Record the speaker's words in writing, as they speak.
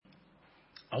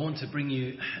I want to bring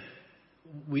you,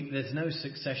 there's no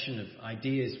succession of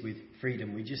ideas with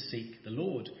freedom. We just seek the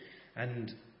Lord.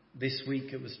 And this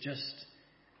week it was just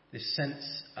this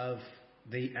sense of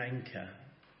the anchor.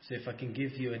 So if I can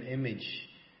give you an image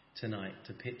tonight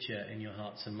to picture in your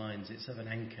hearts and minds, it's of an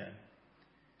anchor.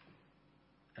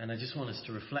 And I just want us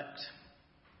to reflect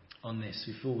on this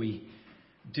before we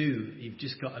do. You've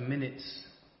just got a minute's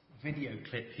video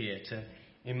clip here to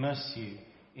immerse you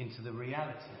into the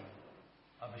reality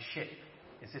of a ship.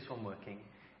 Is this one working?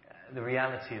 The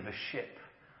reality of a ship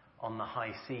on the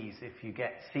high seas. If you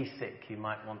get seasick, you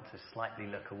might want to slightly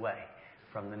look away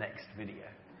from the next video.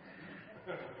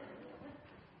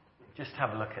 Just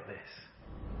have a look at this.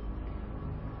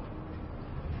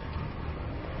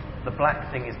 The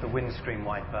black thing is the windscreen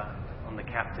wiper on the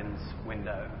captain's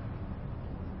window.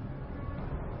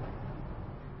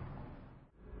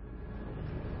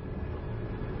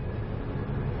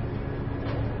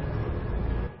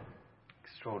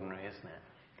 Extraordinary, isn't it?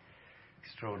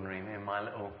 Extraordinary. Me and my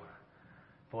little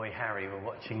boy Harry were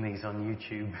watching these on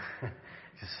YouTube,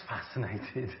 just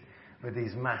fascinated with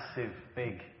these massive,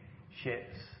 big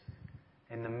ships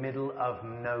in the middle of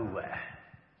nowhere,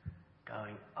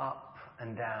 going up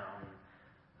and down,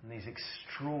 and these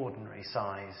extraordinary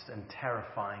sized and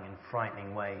terrifying and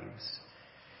frightening waves.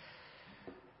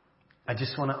 I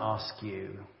just want to ask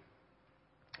you,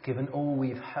 given all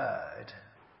we've heard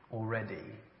already,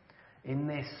 in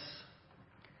this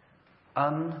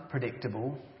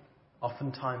unpredictable,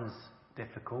 oftentimes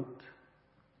difficult,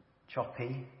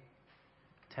 choppy,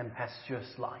 tempestuous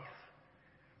life,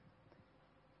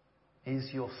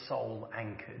 is your soul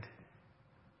anchored?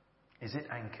 Is it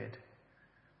anchored?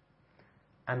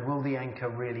 And will the anchor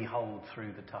really hold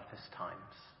through the toughest times?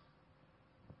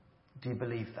 Do you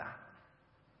believe that?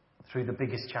 Through the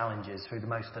biggest challenges, through the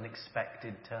most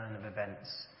unexpected turn of events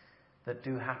that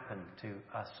do happen to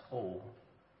us all?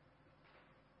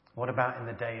 What about in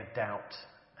the day of doubt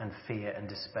and fear and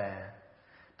despair?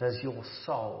 Does your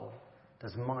soul,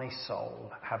 does my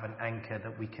soul have an anchor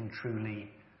that we can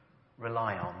truly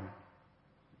rely on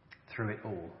through it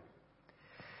all?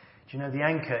 Do you know the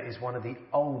anchor is one of the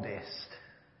oldest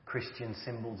Christian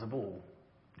symbols of all?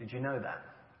 Did you know that?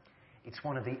 It's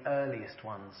one of the earliest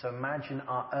ones. So imagine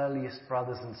our earliest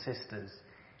brothers and sisters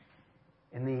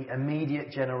in the immediate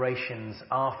generations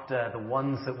after the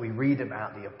ones that we read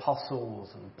about, the apostles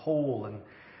and Paul and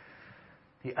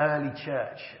the early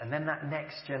church, and then that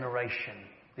next generation.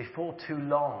 Before too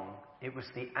long, it was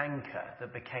the anchor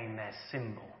that became their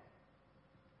symbol.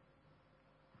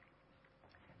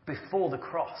 Before the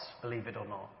cross, believe it or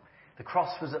not. The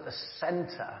cross was at the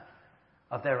centre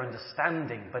of their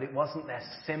understanding, but it wasn't their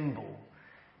symbol.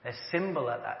 Their symbol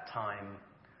at that time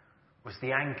was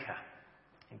the anchor.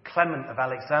 And Clement of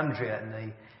Alexandria in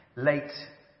the late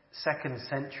 2nd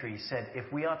century said,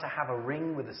 if we are to have a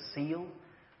ring with a seal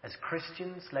as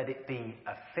Christians, let it be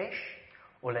a fish,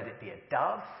 or let it be a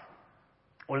dove,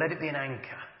 or let it be an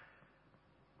anchor.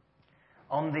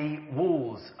 On the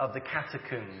walls of the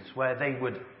catacombs where they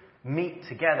would meet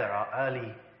together, our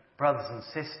early brothers and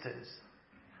sisters,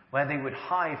 where they would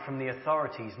hide from the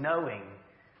authorities, knowing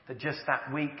that just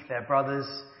that week their brothers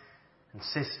and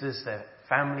sisters, their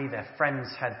family, their friends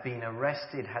had been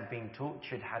arrested, had been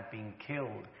tortured, had been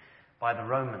killed by the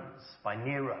Romans, by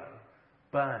Nero,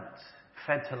 burnt,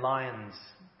 fed to lions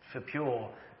for pure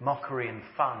mockery and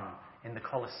fun in the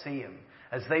Colosseum.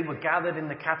 As they were gathered in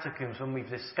the catacombs, when we've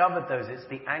discovered those, it's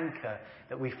the anchor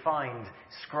that we find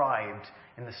scribed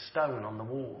in the stone on the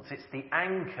walls. It's the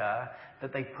anchor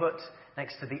that they put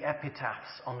next to the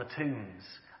epitaphs on the tombs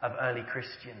of early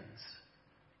Christians.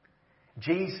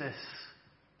 Jesus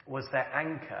was their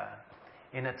anchor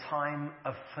in a time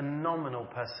of phenomenal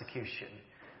persecution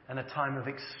and a time of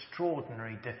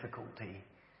extraordinary difficulty.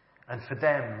 And for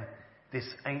them, this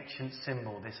ancient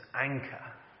symbol, this anchor,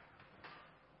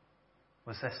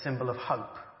 was their symbol of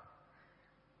hope,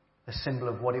 the symbol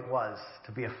of what it was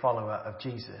to be a follower of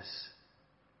Jesus.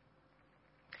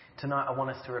 Tonight I want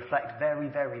us to reflect very,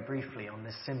 very briefly on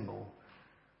this symbol,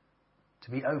 to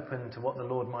be open to what the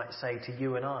Lord might say to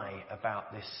you and I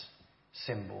about this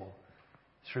symbol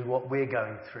through what we're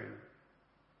going through.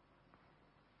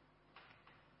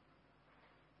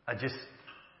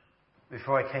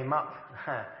 Before I came up,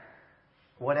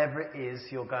 whatever it is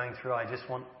you're going through, I just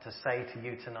want to say to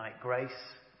you tonight, grace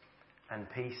and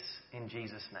peace in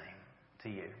Jesus' name to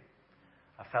you.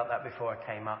 I felt that before I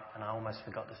came up and I almost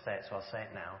forgot to say it, so I'll say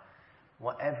it now.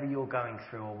 Whatever you're going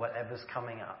through or whatever's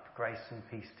coming up, grace and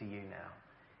peace to you now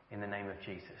in the name of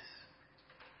Jesus.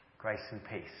 Grace and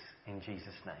peace in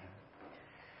Jesus' name.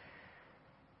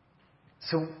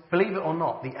 So, believe it or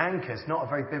not, the anchor is not a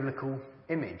very biblical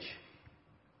image.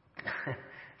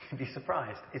 You'd be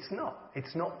surprised. It's not.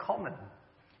 It's not common.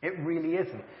 It really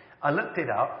isn't. I looked it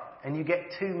up, and you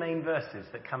get two main verses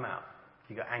that come out.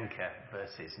 You've got anchor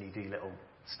verses, and you do a little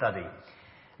study.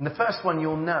 And the first one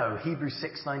you'll know, Hebrews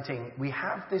 6:19, we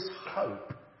have this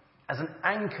hope as an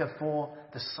anchor for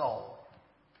the soul,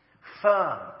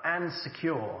 firm and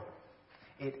secure.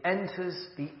 It enters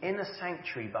the inner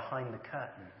sanctuary behind the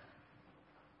curtain.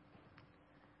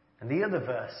 And the other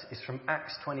verse is from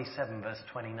Acts 27, verse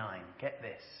 29. Get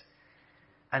this.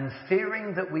 And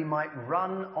fearing that we might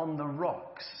run on the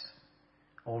rocks,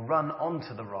 or run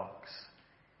onto the rocks,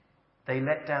 they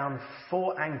let down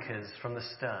 4 anchors from the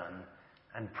stern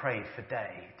and prayed for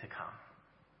day to come.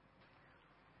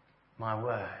 My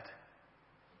word.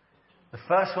 The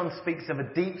first one speaks of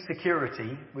a deep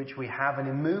security, which we have, an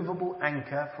immovable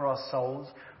anchor for our souls,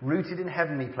 rooted in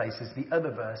heavenly places. The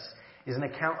other verse is an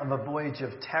account of a voyage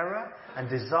of terror and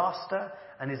disaster,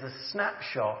 and is a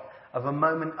snapshot of a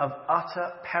moment of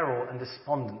utter peril and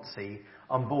despondency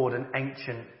on board an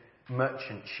ancient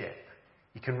merchant ship.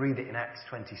 You can read it in Acts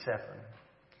 27.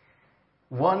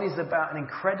 One is about an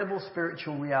incredible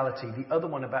spiritual reality, the other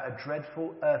one about a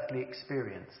dreadful earthly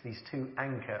experience, these 2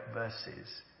 anchor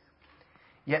verses.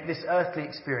 Yet this earthly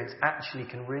experience actually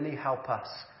can really help us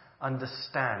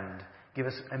understand, give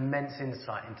us immense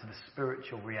insight into the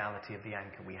spiritual reality of the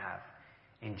anchor we have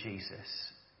in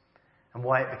Jesus, and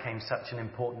why it became such an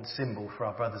important symbol for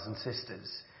our brothers and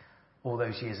sisters all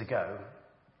those years ago.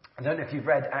 I don't know if you've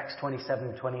read Acts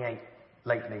 27:28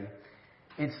 lately.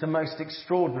 It's the most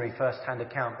extraordinary first-hand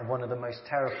account of one of the most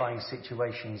terrifying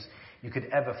situations you could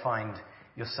ever find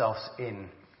yourselves in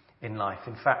life.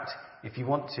 In fact, if you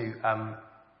want to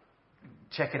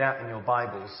check it out in your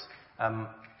Bibles,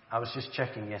 I was just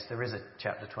checking, yes, there is a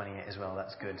chapter 28 as well,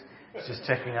 that's good. Just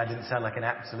checking I didn't sound like an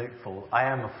absolute fool. I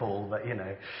am a fool, but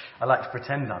I like to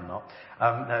pretend I'm not.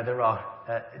 No, there are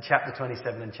chapter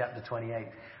 27 and chapter 28.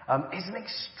 It's an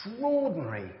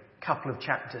extraordinary couple of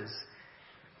chapters.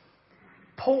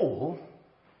 Paul,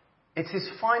 it's his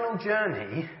final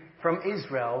journey from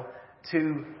Israel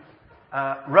to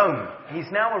Rome.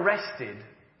 He's now arrested.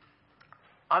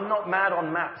 I'm not mad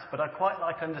on maps, but I quite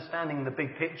like understanding the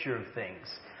big picture of things.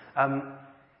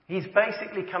 He's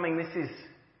basically coming, this is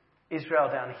Israel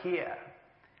down here,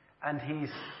 and he's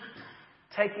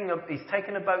taken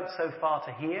a boat so far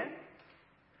to here,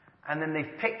 and then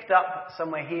they've picked up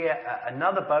somewhere here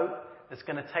another boat that's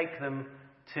going to take them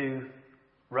to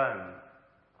Rome.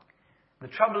 The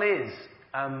trouble is,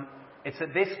 it's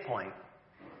at this point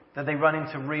that they run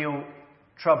into real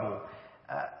trouble.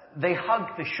 They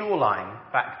hug the shoreline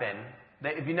back then.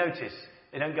 If you notice,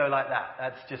 they don't go like that.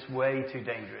 That's just way too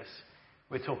dangerous.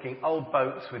 We're talking old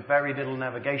boats with very little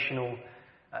navigational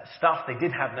stuff. They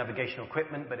did have navigational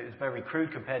equipment, but it was very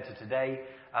crude compared to today.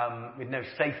 With no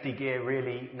safety gear,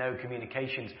 really, no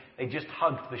communications. They just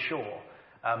hugged the shore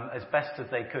as best as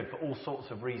they could for all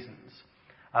sorts of reasons.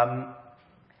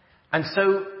 And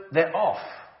so they're off.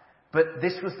 But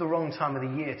this was the wrong time of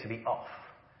the year to be off.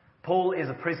 Paul is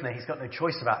a prisoner. He's got no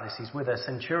choice about this. He's with a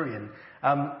centurion.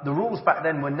 The rules back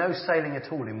then were no sailing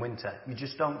at all in winter. You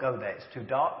just don't go there. It's too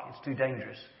dark. It's too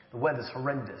dangerous. The weather's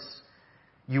horrendous.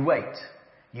 You wait.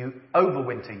 You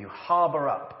overwinter. You harbour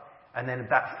up. And then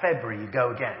about February, you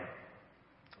go again.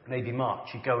 Maybe March,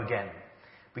 you go again.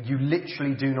 But you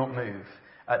literally do not move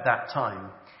at that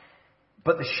time.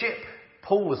 But the ship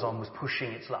Paul was on was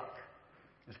pushing its luck.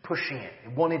 It was pushing it.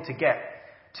 It wanted to get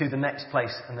to the next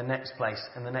place and the next place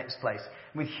and the next place.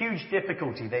 With huge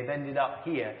difficulty, they've ended up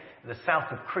here, the south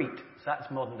of Crete. So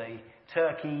that's modern day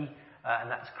Turkey,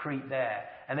 and that's Crete there.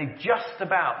 And they've just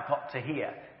about got to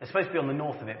here. They're supposed to be on the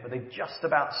north of it, but they've just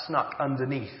about snuck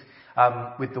underneath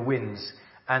with the winds.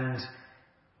 And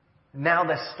now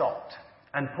they're stopped.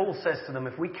 And Paul says to them,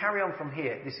 if we carry on from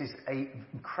here, this is an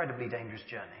incredibly dangerous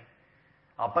journey.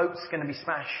 Our boat's going to be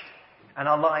smashed, and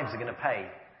our lives are going to pay.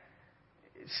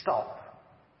 Stop.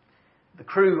 The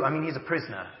crew, he's a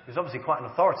prisoner. He was obviously quite an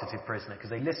authoritative prisoner because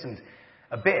they listened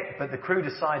a bit, but the crew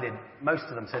decided, most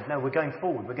of them said, no, we're going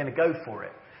forward, we're going to go for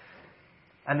it.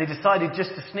 And they decided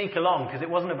just to sneak along because it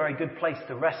wasn't a very good place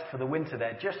to rest for the winter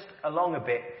there, just along a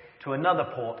bit to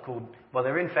another port called,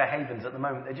 they're in Fair Havens at the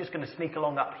moment, they're just going to sneak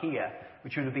along up here,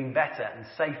 which would have been better and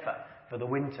safer for the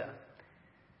winter.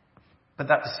 But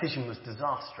that decision was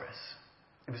disastrous.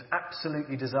 It was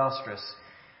absolutely disastrous.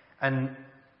 And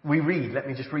let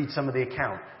me just read some of the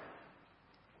account.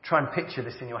 Try and picture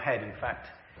this in your head. In fact,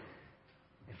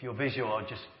 if you're visual, I'll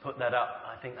just put that up.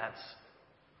 I think that's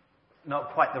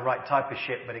not quite the right type of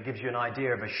ship, but it gives you an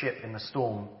idea of a ship in the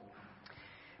storm.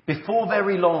 Before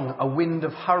very long, a wind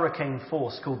of hurricane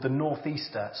force called the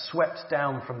Northeaster swept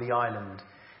down from the island.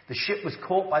 The ship was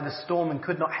caught by the storm and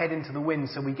could not head into the wind,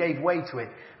 so we gave way to it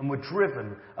and were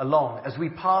driven along. As we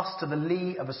passed to the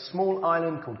lee of a small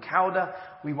island called Cauda,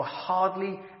 we were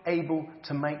hardly able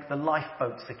to make the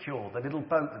lifeboat secure, the little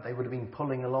boat that they would have been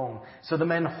pulling along. So the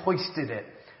men hoisted it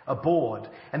aboard.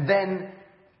 And then,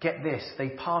 get this, they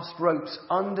passed ropes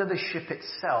under the ship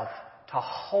itself to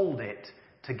hold it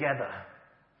together.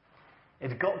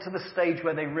 It got to the stage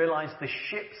where they realized the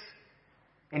ship's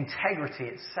integrity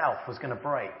itself was going to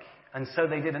break. And so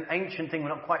they did an ancient thing, we're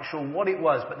not quite sure what it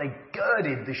was, but they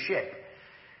girded the ship.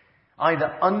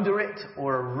 Either under it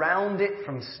or around it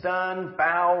from stern,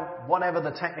 bow, whatever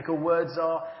the technical words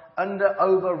are. Under,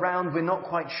 over, round, we're not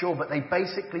quite sure, but they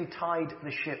basically tied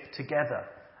the ship together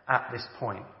at this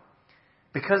point.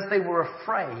 Because they were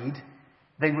afraid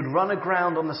they would run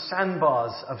aground on the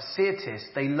sandbars of Syrtis,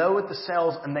 they lowered the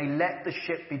sails and they let the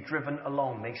ship be driven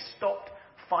along. They stopped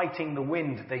fighting the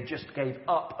wind. They just gave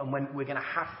up and went, we're going to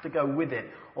have to go with it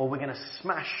or we're going to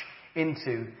smash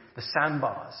into the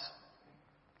sandbars.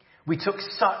 We took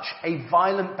such a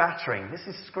violent battering. This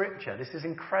is scripture. This is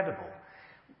incredible.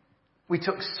 We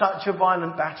took such a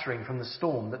violent battering from the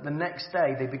storm that the next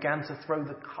day they began to throw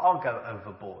the cargo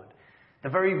overboard. The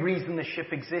very reason the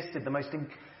ship existed, the most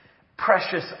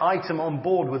precious item on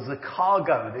board was the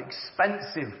cargo, the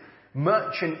expensive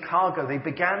merchant cargo. They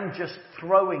began just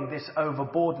throwing this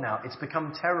overboard now. It's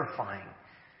become terrifying.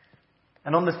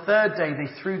 And on the third day,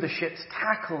 they threw the ship's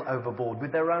tackle overboard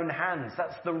with their own hands.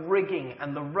 That's the rigging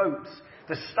and the ropes,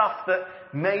 the stuff that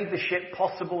made the ship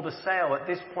possible to sail. At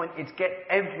this point, it's get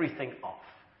everything off.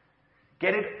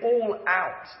 Get it all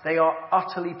out. They are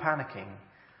utterly panicking.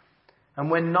 And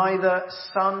when neither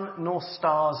sun nor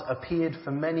stars appeared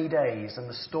for many days and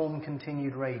the storm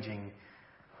continued raging,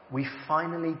 we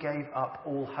finally gave up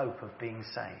all hope of being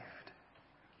saved.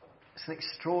 It's an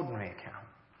extraordinary account.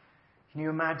 Can you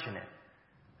imagine it?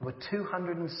 There were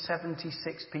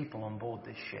 276 people on board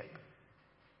this ship,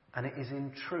 and it is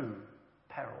in true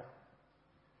peril.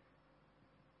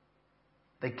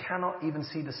 They cannot even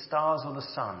see the stars or the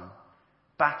sun,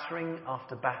 battering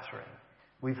after battering.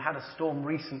 We've had a storm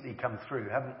recently come through,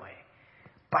 haven't we?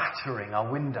 Battering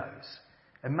our windows.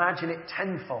 Imagine it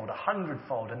tenfold,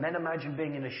 100-fold, and then imagine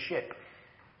being in a ship,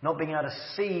 not being able to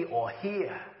see or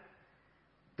hear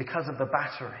because of the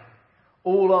battering.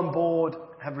 All on board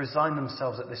have resigned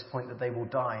themselves at this point that they will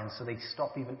die, and so they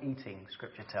stop even eating,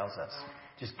 Scripture tells us.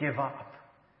 Just give up.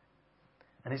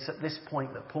 And it's at this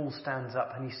point that Paul stands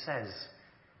up and he says,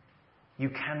 you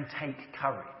can take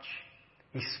courage.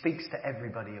 He speaks to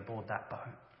everybody aboard that boat.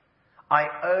 I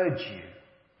urge you,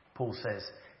 Paul says,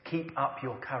 keep up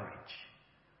your courage.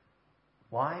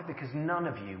 Why? Because none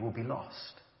of you will be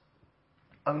lost.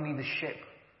 Only the ship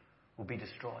will be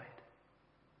destroyed.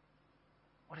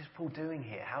 What is Paul doing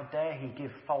here? How dare he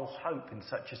give false hope in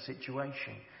such a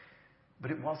situation?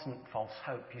 But it wasn't false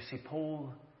hope. You see, Paul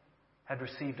had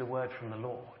received a word from the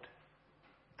Lord.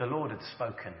 The Lord had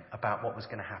spoken about what was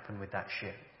going to happen with that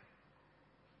ship.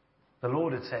 The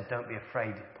Lord had said, don't be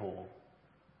afraid, Paul.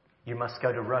 You must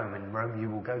go to Rome, and Rome you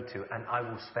will go to, and I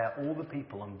will spare all the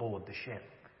people on board the ship.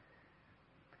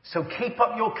 So keep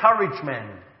up your courage,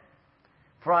 men,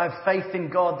 for I have faith in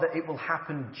God that it will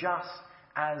happen just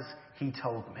as he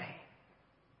told me.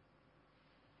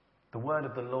 The word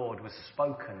of the Lord was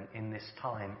spoken in this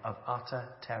time of utter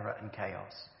terror and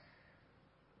chaos.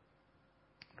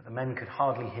 But the men could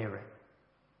hardly hear it.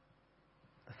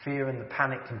 The fear and the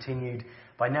panic continued.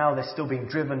 By now they're still being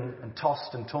driven and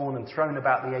tossed and torn and thrown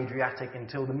about the Adriatic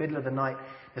until the middle of the night.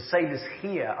 The sailors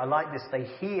are like this. They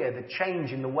hear the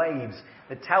change in the waves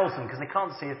that tells them, because they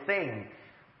can't see a thing,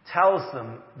 tells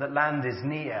them that land is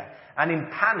near. And in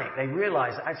panic they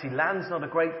realize that actually land's not a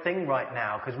great thing right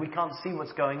now because we can't see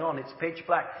what's going on. It's pitch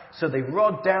black. So they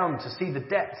rod down to see the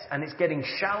depths, and it's getting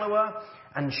shallower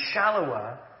and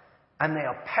shallower, and they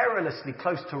are perilously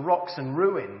close to rocks and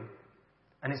ruin.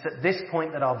 And it's at this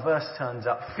point that our verse turns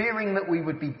up. Fearing that we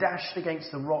would be dashed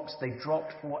against the rocks, they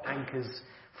dropped 4 anchors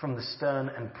from the stern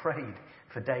and prayed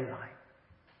for daylight.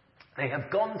 They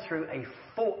have gone through a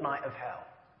fortnight of hell.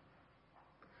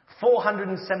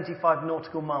 475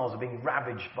 nautical miles are being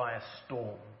ravaged by a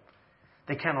storm.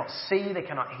 They cannot see, they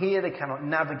cannot hear, they cannot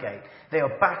navigate. They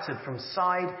are battered from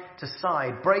side to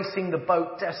side, bracing the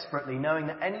boat desperately, knowing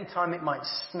that any time it might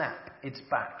snap its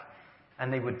back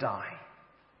and they would die.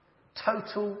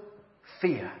 Total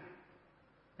fear.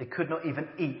 They could not even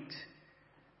eat.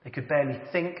 They could barely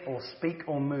think or speak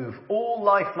or move. All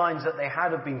lifelines that they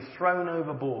had have been thrown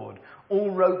overboard.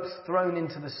 All ropes thrown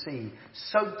into the sea.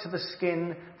 Soaked to the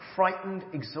skin, frightened,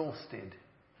 exhausted.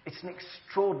 It's an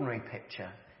extraordinary picture.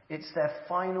 It's their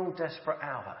final desperate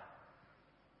hour.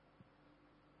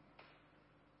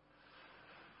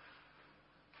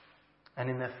 And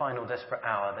in their final desperate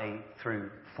hour, they threw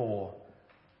 4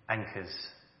 anchors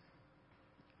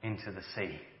into the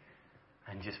sea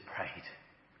and just prayed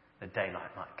that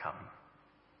daylight might come.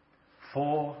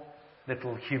 4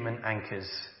 little human anchors,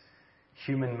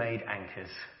 human-made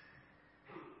anchors,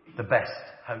 the best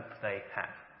hope they had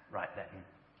right then.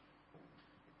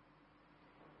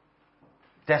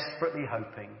 Desperately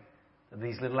hoping that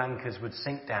these little anchors would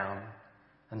sink down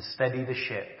and steady the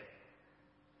ship.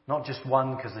 Not just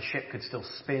one, because the ship could still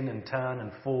spin and turn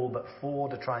and fall, but 4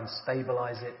 to try and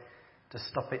stabilize it, to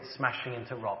stop it smashing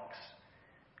into rocks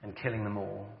and killing them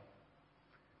all.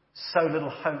 So little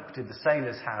hope did the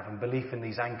sailors have and belief in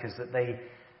these anchors that they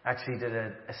actually did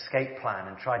an escape plan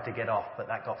and tried to get off, but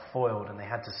that got foiled and they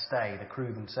had to stay. The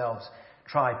crew themselves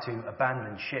tried to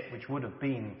abandon ship, which would have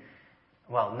been,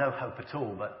 well, no hope at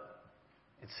all, but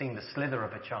it seemed a slither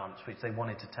of a chance which they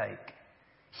wanted to take.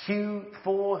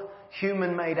 4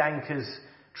 human-made anchors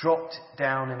dropped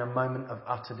down in a moment of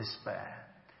utter despair.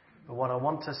 But what I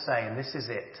want to say, and this is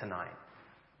it tonight,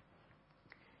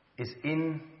 is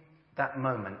in that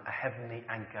moment a heavenly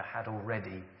anchor had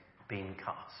already been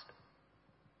cast.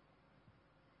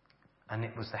 And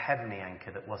it was the heavenly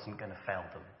anchor that wasn't going to fail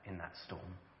them in that storm.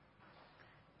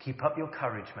 Keep up your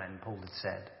courage, men, Paul had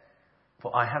said,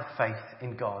 for I have faith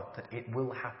in God that it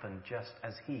will happen just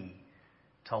as he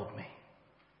told me.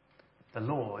 The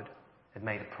Lord had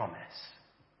made a promise.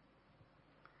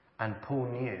 And Paul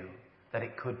knew that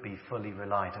it could be fully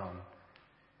relied on,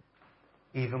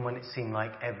 even when it seemed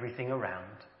like everything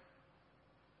around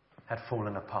had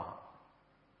fallen apart.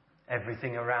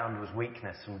 Everything around was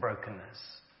weakness and brokenness.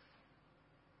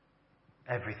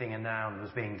 Everything around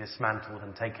was being dismantled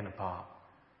and taken apart.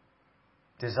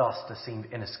 Disaster seemed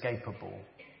inescapable.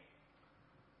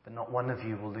 But not one of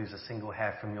you will lose a single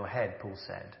hair from your head, Paul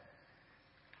said.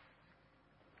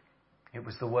 It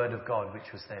was the word of God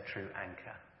which was their true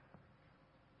anchor.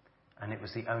 And it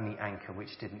was the only anchor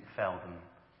which didn't fail them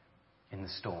in the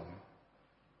storm.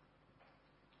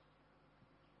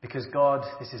 Because God,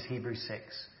 this is Hebrews 6,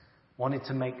 wanted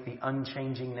to make the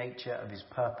unchanging nature of his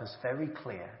purpose very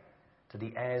clear to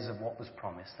the heirs of what was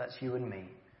promised. That's you and me.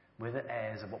 We're the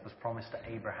heirs of what was promised to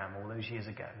Abraham all those years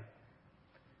ago.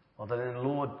 Although then the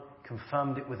Lord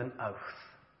confirmed it with an oath.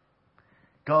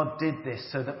 God did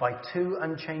this so that by 2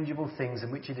 unchangeable things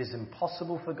in which it is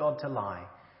impossible for God to lie,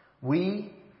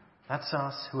 we, that's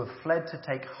us, who have fled to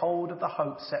take hold of the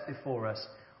hope set before us,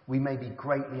 we may be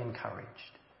greatly encouraged.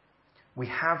 We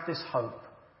have this hope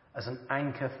as an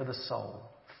anchor for the soul,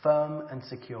 firm and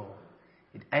secure.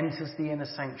 It enters the inner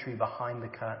sanctuary behind the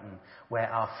curtain where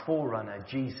our forerunner,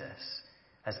 Jesus,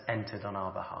 has entered on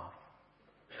our behalf.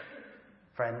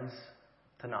 Friends,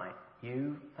 tonight,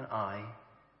 you and I,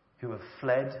 who have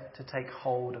fled to take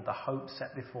hold of the hope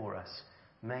set before us,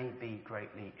 may be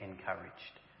greatly encouraged,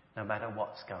 no matter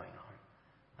what's going on,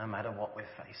 no matter what we're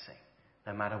facing,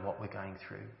 no matter what we're going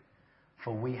through.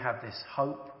 For we have this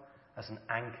hope as an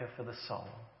anchor for the soul,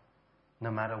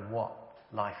 no matter what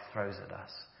life throws at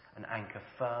us. An anchor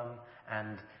firm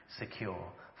and secure.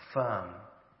 Firm,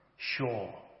 sure,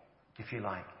 if you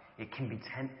like. It can be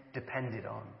depended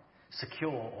on.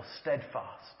 Secure or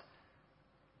steadfast.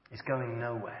 It's going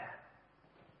nowhere.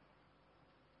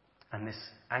 And this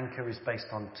anchor is based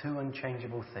on 2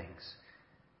 unchangeable things.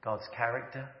 God's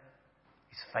character,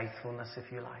 his faithfulness,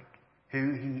 if you like,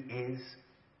 who he is,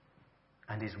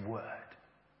 and his word.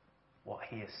 What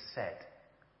he has said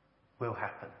will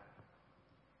happen.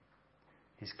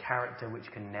 His character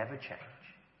which can never change,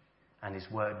 and his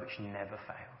word which never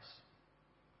fails.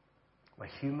 Where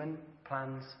human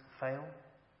plans fail,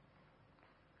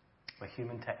 where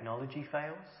human technology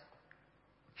fails,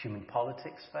 human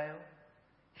politics fail,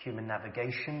 human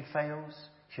navigation fails,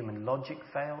 human logic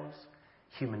fails,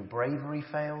 human bravery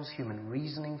fails, human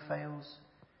reasoning fails,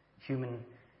 human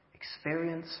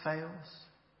experience fails,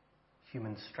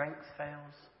 human strength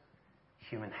fails,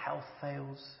 human health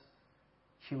fails,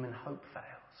 human hope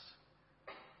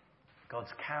fails.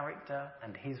 God's character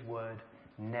and his word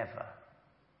never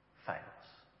fails.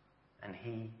 And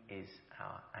he is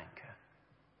our anchor.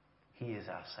 He is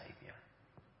our Saviour.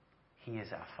 He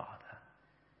is our Father.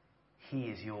 He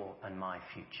is your and my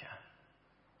future.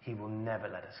 He will never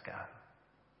let us go.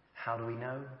 How do we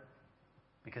know?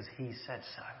 Because he said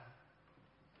so.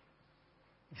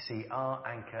 You see, our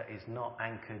anchor is not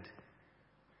anchored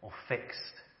or fixed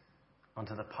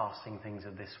onto the passing things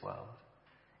of this world.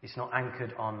 It's not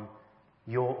anchored on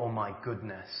your or my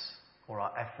goodness or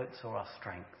our efforts or our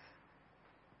strength,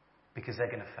 because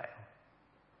they're going to fail.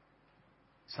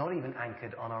 It's not even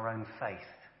anchored on our own faith,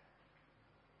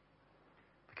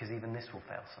 because even this will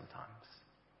fail sometimes.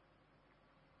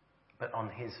 But on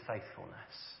his faithfulness,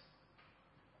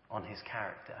 on his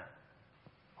character,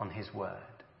 on his word.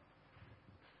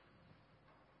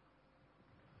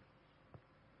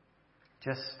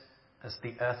 Just as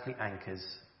the earthly anchors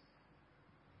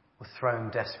were thrown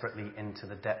desperately into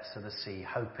the depths of the sea,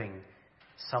 hoping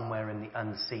somewhere in the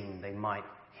unseen they might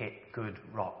hit good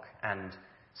rock and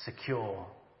secure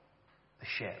the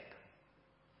ship,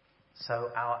 so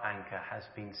our anchor has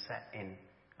been set in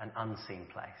an unseen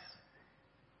place.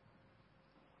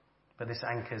 But this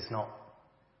anchor is not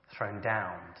thrown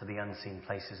down to the unseen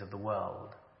places of the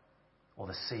world or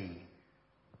the sea,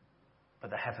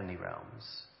 but the heavenly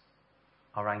realms.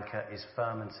 Our anchor is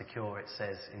firm and secure, it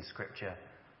says in Scripture,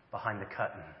 behind the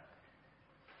curtain,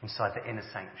 inside the inner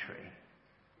sanctuary,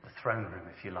 the throne room,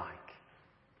 if you like,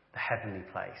 the heavenly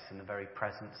place in the very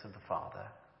presence of the Father,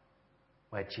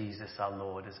 where Jesus our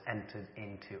Lord has entered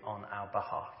into on our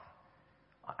behalf.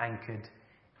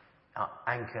 Our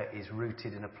anchor is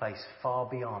rooted in a place far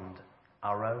beyond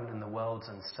our own and the world's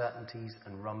uncertainties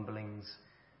and rumblings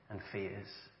and fears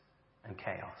and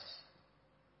chaos.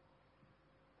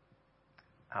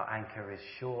 Our anchor is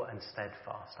sure and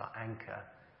steadfast. Our anchor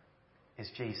is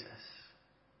Jesus,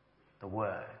 the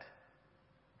Word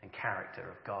and character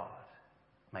of God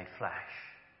made flesh.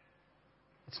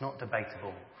 It's not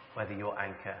debatable whether your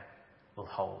anchor will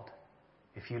hold.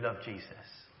 If you love Jesus,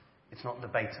 it's not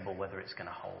debatable whether it's going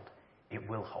to hold. It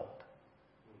will hold.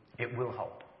 It will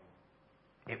hold.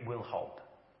 It will hold.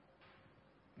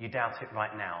 You doubt it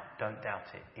right now. Don't doubt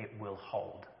it. It will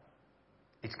hold.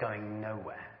 It's going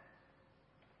nowhere.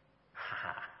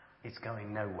 It's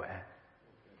going nowhere.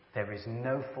 There is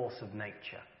no force of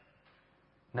nature,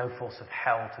 no force of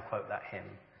hell, to quote that hymn,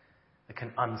 that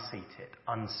can unseat it,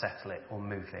 unsettle it, or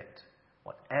move it.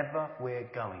 Whatever we're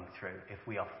going through, if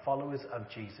we are followers of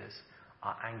Jesus,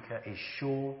 our anchor is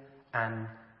sure and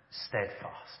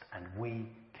steadfast, and we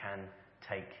can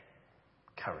take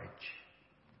courage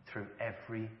through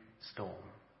every storm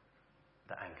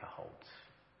the anchor holds.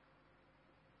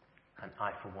 And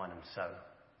I, for one, am so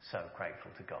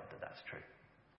grateful to God that that's true.